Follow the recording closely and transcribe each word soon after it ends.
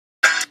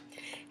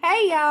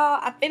Hey y'all,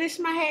 I finished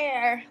my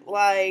hair.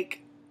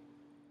 Like,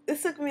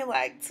 it took me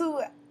like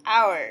 2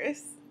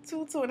 hours,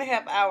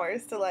 2.5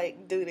 hours to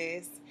like do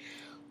this.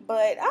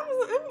 But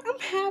I'm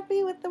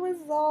happy with the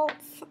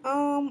results.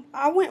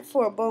 I went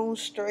for a bone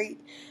straight.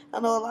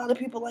 I know a lot of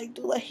people like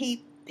do a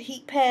heat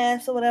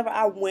pass or whatever.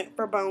 I went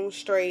for bone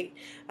straight.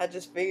 I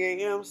just figured,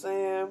 you know what I'm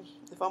saying?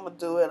 If I'm gonna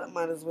do it, I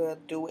might as well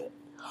do it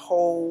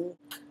whole.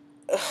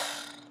 I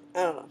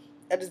don't know.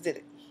 I just did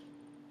it.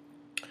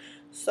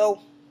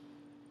 So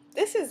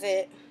this is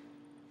it.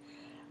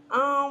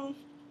 Um,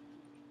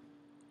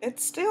 It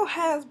still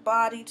has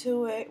body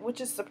to it, which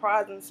is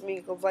surprising to me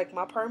because, like,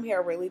 my perm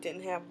hair really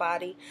didn't have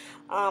body.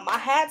 I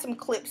had some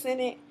clips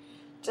in it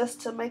just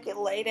to make it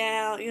lay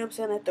down, you know what I'm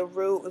saying, at the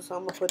root. And so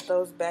I'm going to put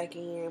those back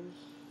in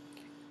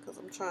because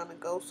I'm trying to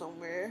go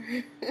somewhere.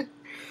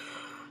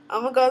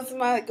 I'm going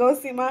to go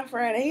see my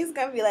friend, and he's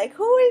going to be like,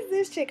 who is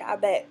this chick? I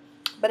bet.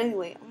 But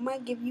anyway, I'm going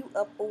to give you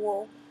a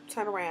full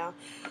turn around.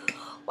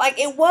 Like,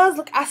 it was,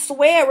 look, I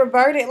swear it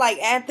reverted, like,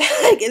 after,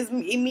 like,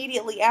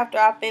 immediately after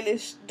I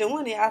finished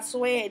doing it. I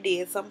swear it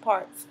did, some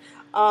parts.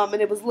 And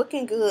it was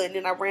looking good, and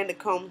then I ran the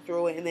comb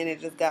through it, and then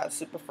it just got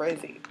super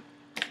frizzy.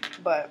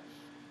 But,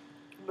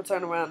 I'm going to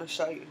turn around and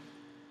show you.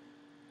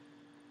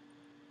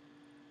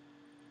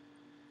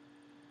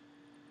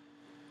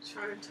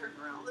 Try to turn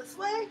around this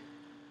way.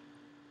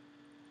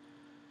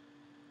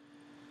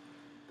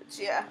 But,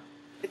 yeah,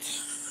 it's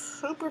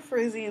super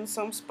frizzy in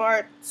some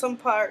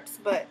parts,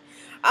 but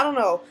I don't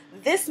know.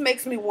 This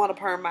makes me want to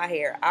perm my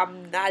hair.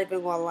 I'm not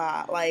even gonna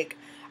lie. Like,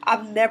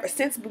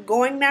 since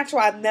going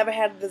natural, I've never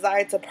had a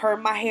desire to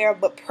perm my hair,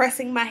 but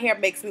pressing my hair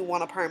makes me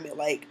want to perm it.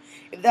 Like,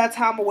 if that's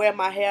how I'm gonna wear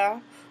my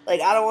hair,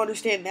 like, I don't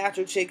understand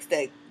natural chicks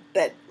that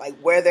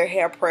like wear their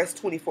hair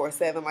pressed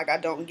 24/7. Like, I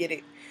don't get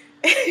it.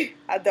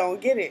 I don't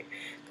get it.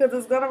 Because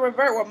it's gonna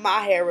revert when my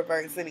hair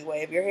reverts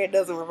anyway. If your hair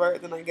doesn't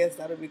revert, then I guess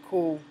that'll be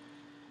cool.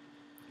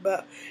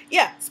 But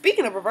yeah,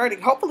 speaking of reverting,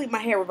 hopefully my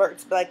hair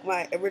reverts like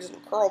my original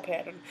curl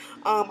pattern.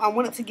 I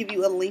wanted to give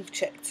you a length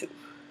check too.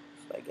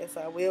 So I guess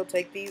I will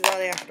take these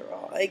out after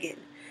all. Again,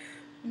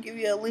 give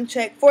you a length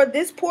check. For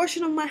this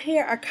portion of my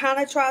hair, I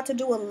kind of tried to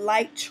do a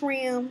light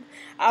trim.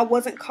 I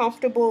wasn't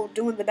comfortable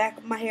doing the back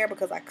of my hair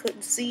because I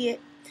couldn't see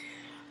it.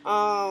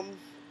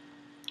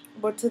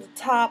 But to the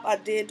top, I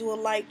did do a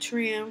light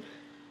trim.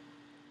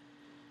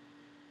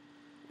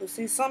 You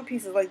see, some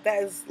pieces like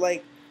that is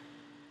like,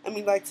 I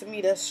mean, like, to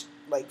me, that's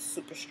like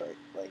super straight.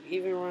 Like,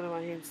 even running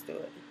my hands through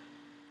it.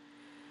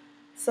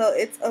 So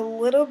it's a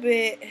little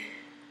bit.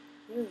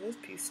 Where does this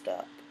piece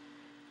stop?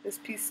 This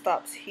piece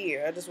stops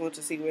here. I just want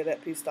to see where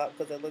that piece stopped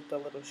because it looked a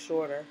little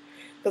shorter.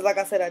 Because, like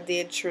I said, I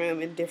did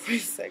trim in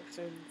different sections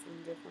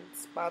and different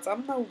spots.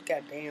 I'm no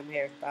goddamn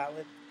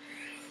hairstylist.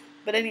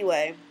 But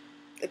anyway,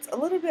 it's a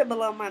little bit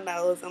below my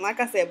nose. And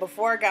like I said,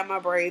 before I got my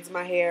braids,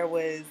 my hair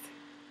was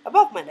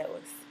above my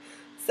nose.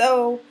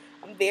 So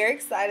I'm very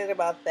excited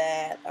about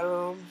that.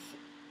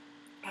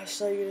 I'll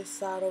show you this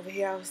side over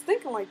here. I was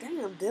thinking, like,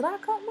 damn, did I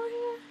cut my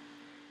hair?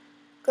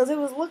 Because it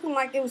was looking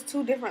like it was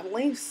two different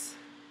lengths.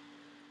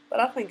 But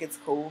I think it's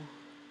cool.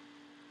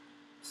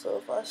 So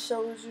if I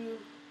showed you,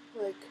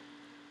 like,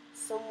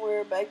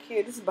 somewhere back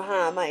here. This is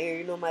behind my ear.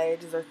 You know my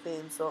edges are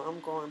thin, so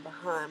I'm going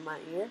behind my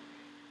ear.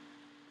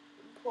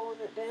 I'm pulling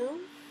it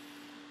down.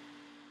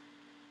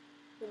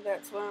 And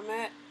that's where I'm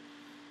at.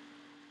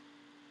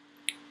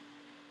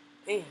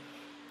 And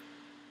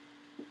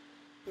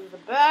in the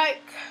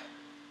back.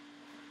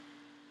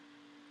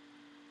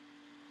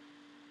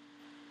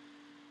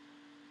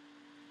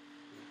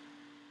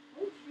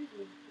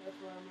 That's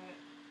where I'm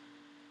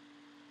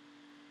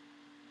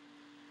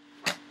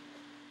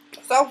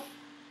at. So,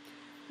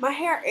 my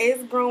hair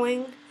is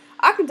growing.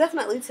 I can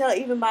definitely tell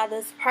even by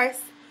this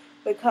press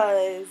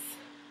because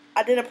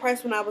I did a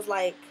press when I was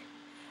like,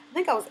 I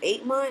think I was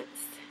 8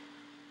 months.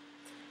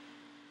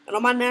 And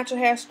on my natural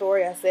hair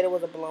story, I said it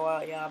was a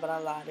blowout, y'all, but I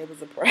lied. It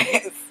was a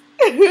press.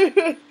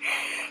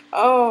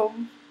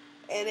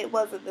 And it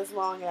wasn't this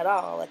long at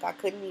all. Like, I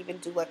couldn't even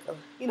do like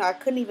I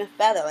couldn't even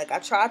feather. Like, I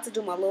tried to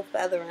do my little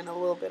feathering a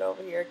little bit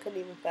over here. I couldn't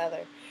even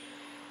feather.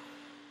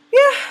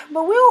 Yeah,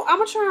 but I'm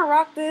going to try and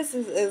rock this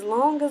as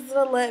long as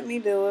it'll let me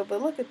do it.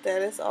 But look at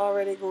that. It's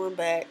already going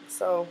back.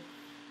 So,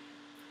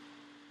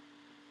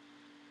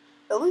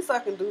 at least I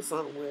can do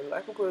something with it.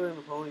 I can put it in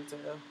a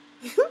ponytail.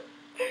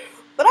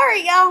 But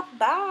alright, y'all.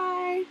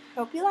 Bye.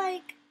 Hope you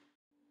like.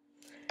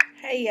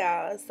 Hey,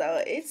 y'all.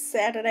 So, it's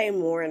Saturday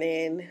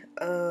morning.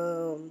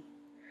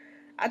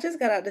 I just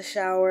got out the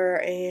shower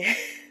and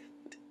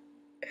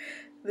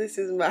this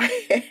is my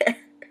hair.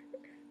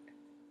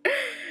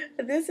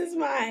 This is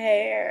my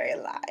hair.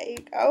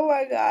 Like, oh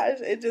my gosh,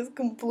 it just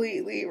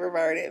completely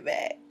reverted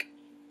back.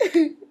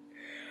 It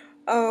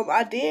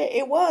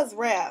was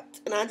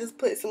wrapped, and I just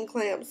put some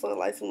clamps on,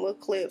 like some little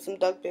clips, some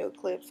duckbill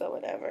clips or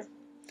whatever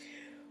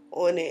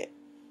on it.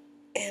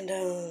 And,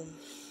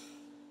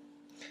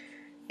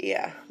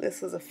 yeah,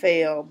 this was a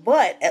fail.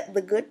 But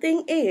the good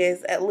thing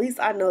is, at least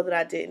I know that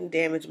I didn't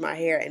damage my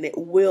hair, and it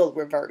will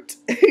revert.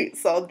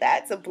 So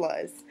that's a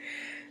plus.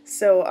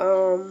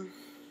 So,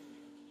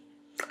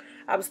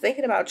 I was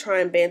thinking about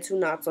trying Bantu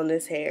knots on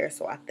this hair,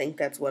 so I think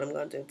that's what I'm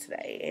going to do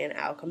today. And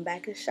I'll come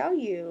back and show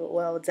you.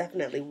 Well,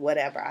 definitely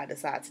whatever I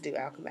decide to do,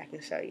 I'll come back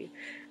and show you.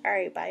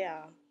 Alright, bye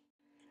y'all.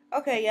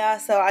 Okay, y'all,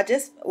 so I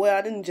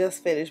didn't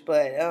just finish,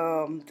 but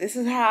this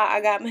is how I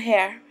got my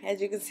hair.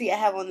 As you can see, I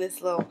have on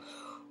this little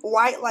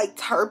white, like,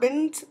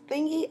 turban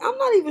thingy. I'm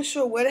not even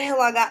sure where the hell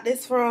I got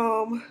this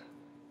from,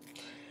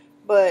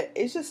 but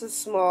it's just a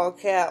small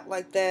cap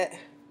like that.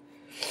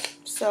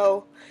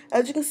 So,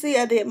 as you can see,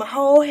 I did my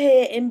whole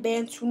head in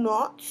Bantu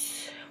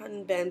knots.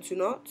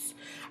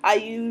 I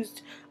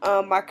used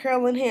my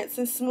curl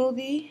enhancing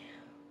smoothie.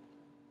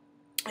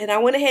 And I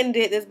went ahead and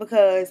did this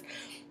because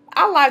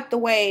I like the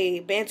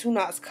way Bantu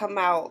knots come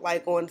out,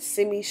 like, on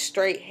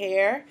semi-straight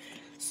hair.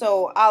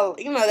 So,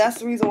 that's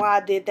the reason why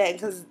I did that,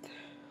 because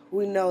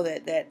we know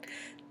that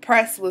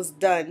press was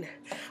done.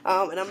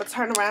 And I'm going to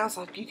turn around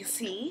so you can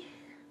see.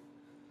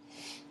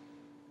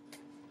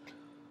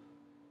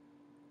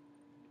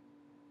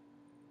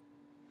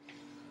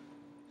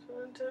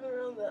 Turn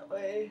around that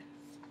way.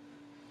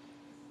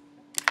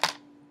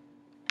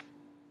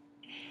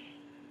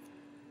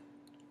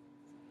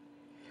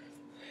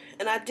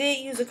 And I did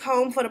use a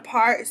comb for the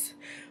parts,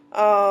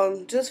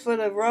 just for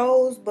the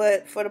rows,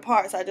 but for the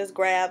parts I just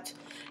grabbed.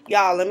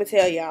 Y'all, let me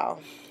tell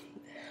y'all,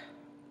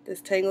 this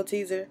Tangle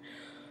Teaser,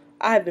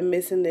 I have been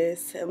missing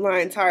this my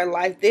entire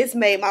life. This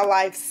made my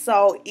life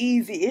so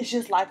easy. It's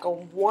just like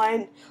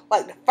like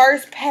the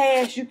first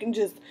pass, you can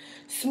just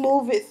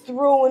smooth it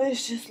through, and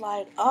it's just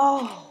like,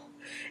 oh.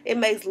 It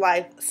makes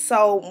life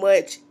so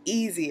much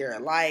easier.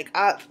 Like,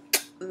 I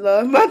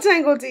love my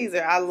Tangle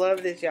Teaser. I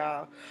love this,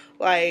 y'all.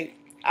 Like,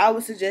 I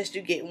would suggest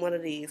you getting one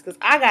of these because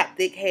I got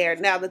thick hair.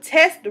 Now,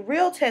 the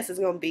real test is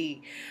going to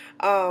be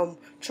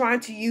trying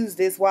to use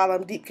this while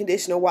I'm deep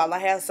conditioning, while I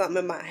have something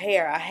in my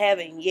hair. I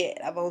haven't yet.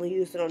 I've only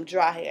used it on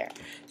dry hair.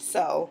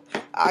 So,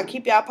 I'll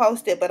keep y'all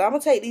posted. But I'm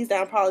going to take these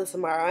down probably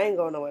tomorrow. I ain't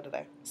going nowhere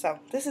today. So,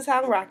 this is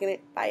how I'm rocking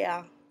it. Bye,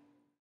 y'all.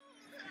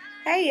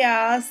 Hey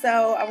y'all,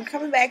 so I'm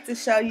coming back to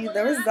show you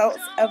the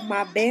results of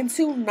my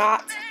Bantu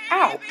knot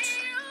out.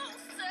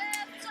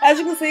 As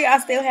you can see, I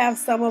still have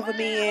some of them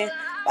in,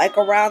 like,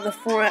 around the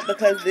front,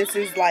 because this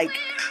is like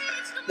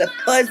the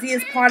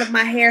fuzziest part of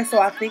my hair, so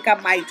I think I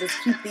might just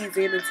keep these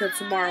in until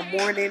tomorrow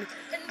morning.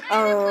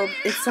 And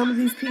some of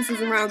these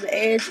pieces around the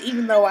edge,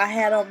 even though I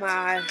had on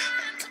my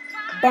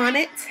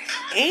bonnet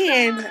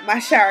and my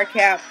shower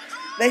cap,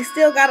 they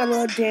still got a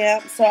little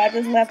damp, so I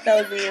just left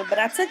those in. But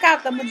I took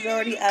out the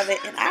majority of it,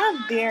 and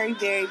I'm very,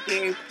 very,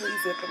 very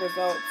pleased with the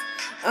results.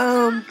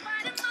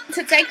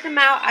 To take them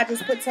out, I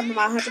just put some of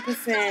my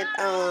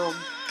 100%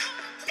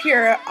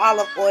 pure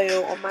olive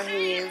oil on my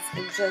hands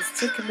and just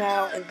took them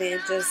out and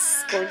then just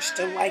scorched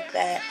them like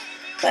that.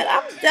 But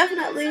I'm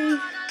definitely,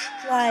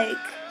 like,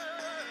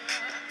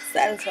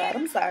 satisfied.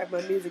 I'm sorry if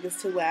my music is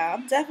too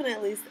loud. I'm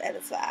definitely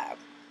satisfied.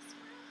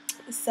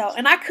 So,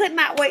 and I could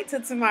not wait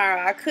till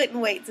tomorrow. I couldn't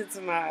wait till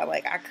tomorrow.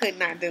 Like, I could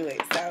not do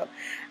it. So,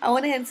 I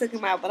went ahead and took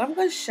them out. But I'm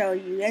going to show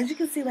you. As you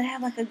can see, they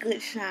have, like, a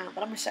good shine.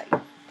 But I'm going to show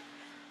you.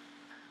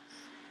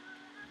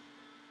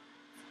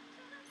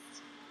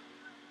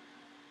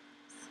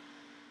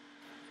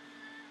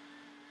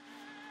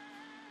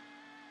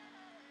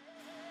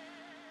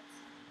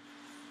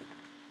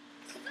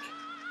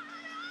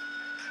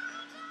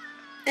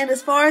 And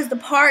as far as the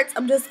parts,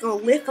 I'm just going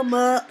to lift them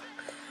up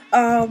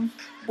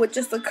with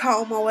just a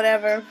comb or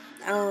whatever.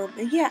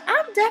 And yeah,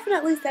 I'm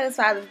definitely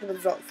satisfied with the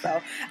results,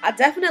 though. I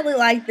definitely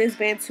like this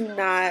Bantu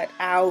knot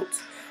out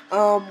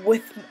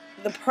with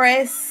the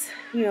press,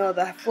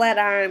 the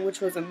Flatiron,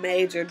 which was a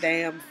major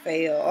damn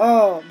fail.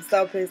 Oh, I'm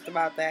so pissed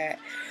about that.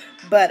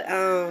 But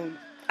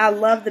I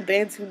love the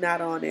Bantu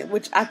knot on it,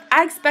 which I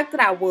expected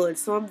I would.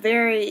 So I'm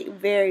very,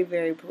 very,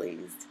 very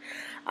pleased.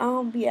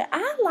 Yeah,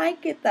 I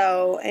like it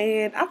though,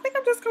 and I think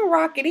I'm just gonna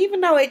rock it,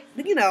 even though it,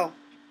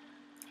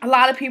 a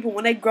lot of people,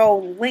 when they grow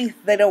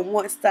length, they don't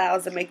want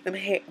styles that make their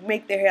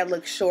hair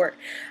look short.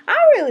 I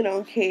really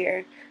don't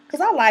care,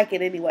 because I like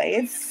it anyway.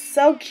 It's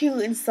so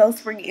cute and so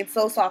springy and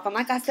so soft. And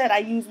like I said, I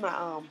use my,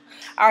 I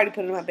already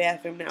put it in my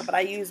bathroom now, but I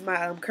use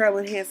my curl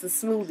enhancing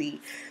smoothie.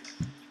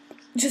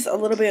 Just a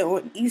little bit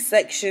on each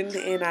section,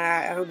 and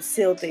I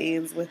sealed the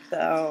ends with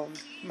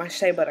my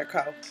Shea Butter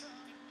Co.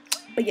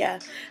 But yeah,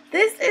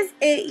 this is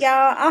it,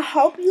 y'all. I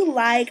hope you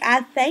like.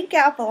 I thank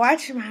y'all for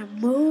watching my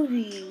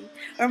movie.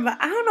 I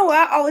don't know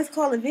why I always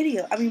call it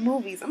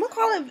movies. I'm going to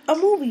call it a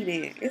movie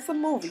then. It's a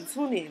movie.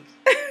 Tune in.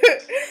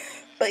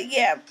 But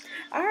yeah.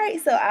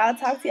 Alright, so I'll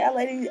talk to y'all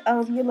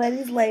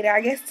ladies later.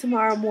 I guess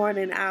tomorrow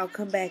morning I'll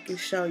come back and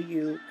show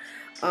you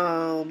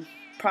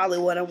probably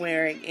what I'm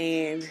wearing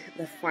and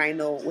the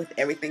final with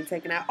everything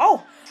taken out.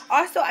 Oh,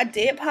 also I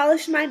did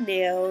polish my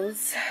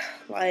nails.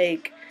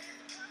 Like,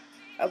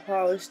 I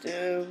polished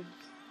them,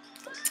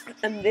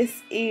 and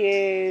this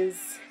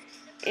is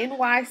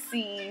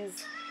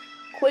NYC's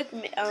quick.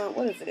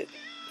 What is it?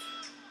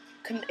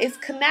 It's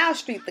Canal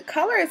Street. The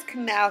color is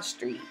Canal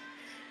Street,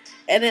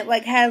 and it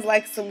has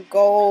some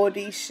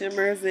goldy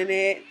shimmers in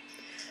it.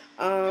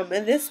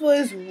 And this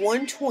was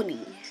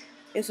 $120.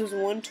 This was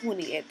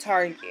 $120 at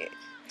Target.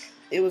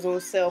 It was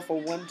on sale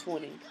for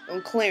 $120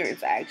 on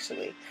clearance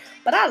actually.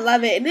 But I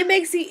love it, and it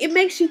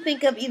makes you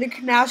think of either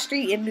Canal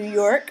Street in New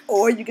York,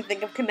 or you can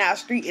think of Canal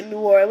Street in New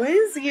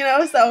Orleans. You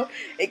know, so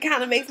it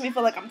kind of makes me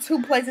feel like I'm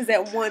two places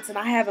at once, and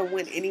I haven't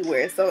went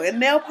anywhere. So a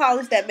nail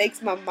polish that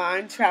makes my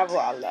mind travel,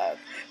 I love.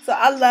 So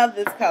I love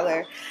this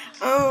color.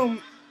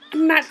 I'm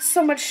not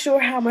so much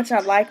sure how much I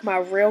like my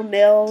real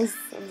nails.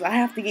 I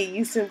have to get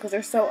used to them because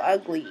they're so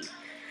ugly.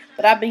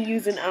 But I've been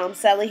using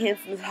Sally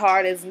Hansen's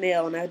Hard as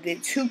Nail, and I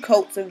did 2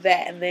 coats of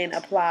that, and then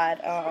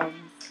applied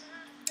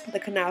the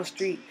Canal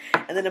Street,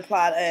 and then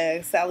applied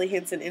a Sally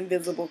Hansen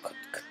Invisible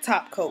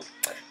top coat.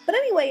 But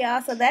anyway,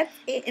 y'all, so that's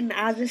it, and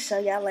I'll just show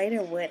y'all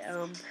later what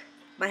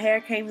my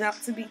hair came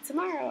out to be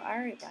tomorrow.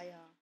 Alright, bye, y'all.